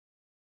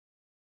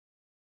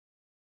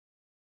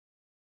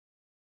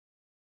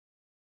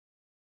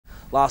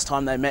Last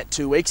time they met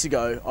 2 weeks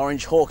ago,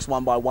 Orange Hawks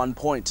won by 1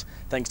 point,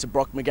 thanks to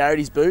Brock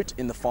McGarrity's boot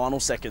in the final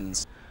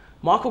seconds.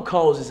 Michael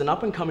Coles is an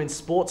up-and-coming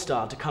sports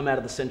star to come out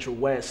of the Central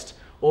West.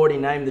 Already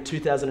named the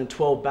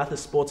 2012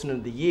 Bathurst Sportsman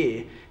of the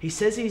Year, he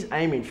says he's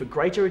aiming for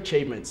greater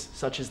achievements,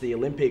 such as the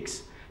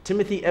Olympics.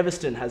 Timothy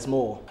Everston has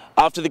more.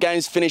 After the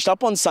games finished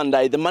up on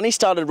Sunday, the money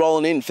started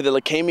rolling in for the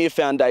Leukemia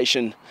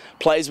Foundation.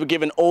 Players were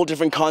given all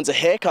different kinds of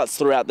haircuts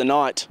throughout the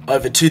night.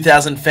 Over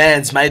 2,000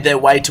 fans made their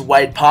way to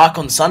Wade Park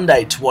on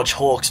Sunday to watch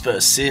Hawks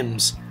vs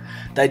Sims.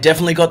 They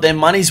definitely got their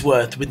money's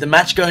worth, with the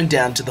match going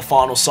down to the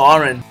final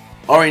siren.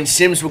 Orange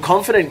Sims were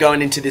confident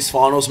going into this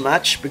finals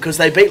match because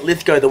they beat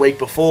Lithgow the week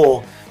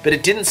before, but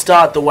it didn't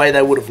start the way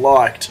they would have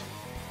liked.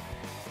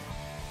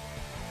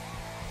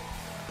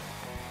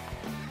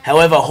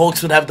 However,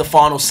 Hawks would have the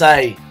final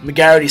say,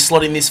 McGarrity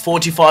slotting this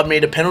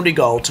 45-metre penalty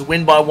goal to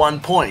win by 1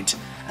 point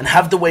and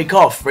have the week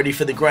off ready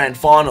for the grand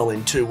final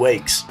in 2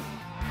 weeks.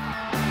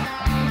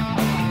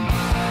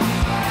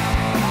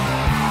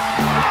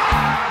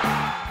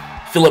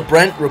 Phillip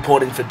Brent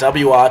reporting for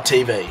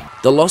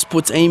WRTV. The loss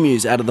puts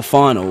Emus out of the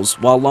finals,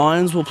 while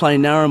Lions will play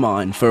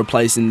Narromine for a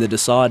place in the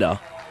decider.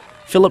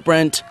 Phillip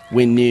Brent,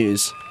 Win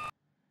News.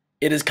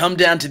 It has come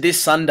down to this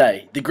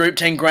Sunday. The Group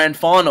 10 Grand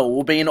Final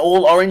will be an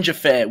all-orange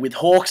affair with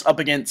Hawks up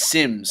against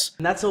Sims.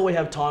 And that's all we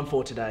have time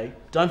for today.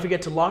 Don't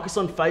forget to like us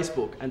on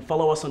Facebook and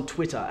follow us on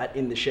Twitter at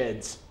In The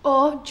Sheds.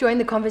 Or join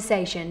the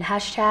conversation,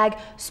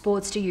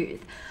 #SportsToYouth.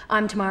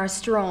 I'm Tamara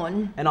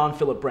Strawn. And I'm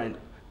Phillip Brent.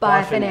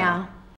 Bye for now.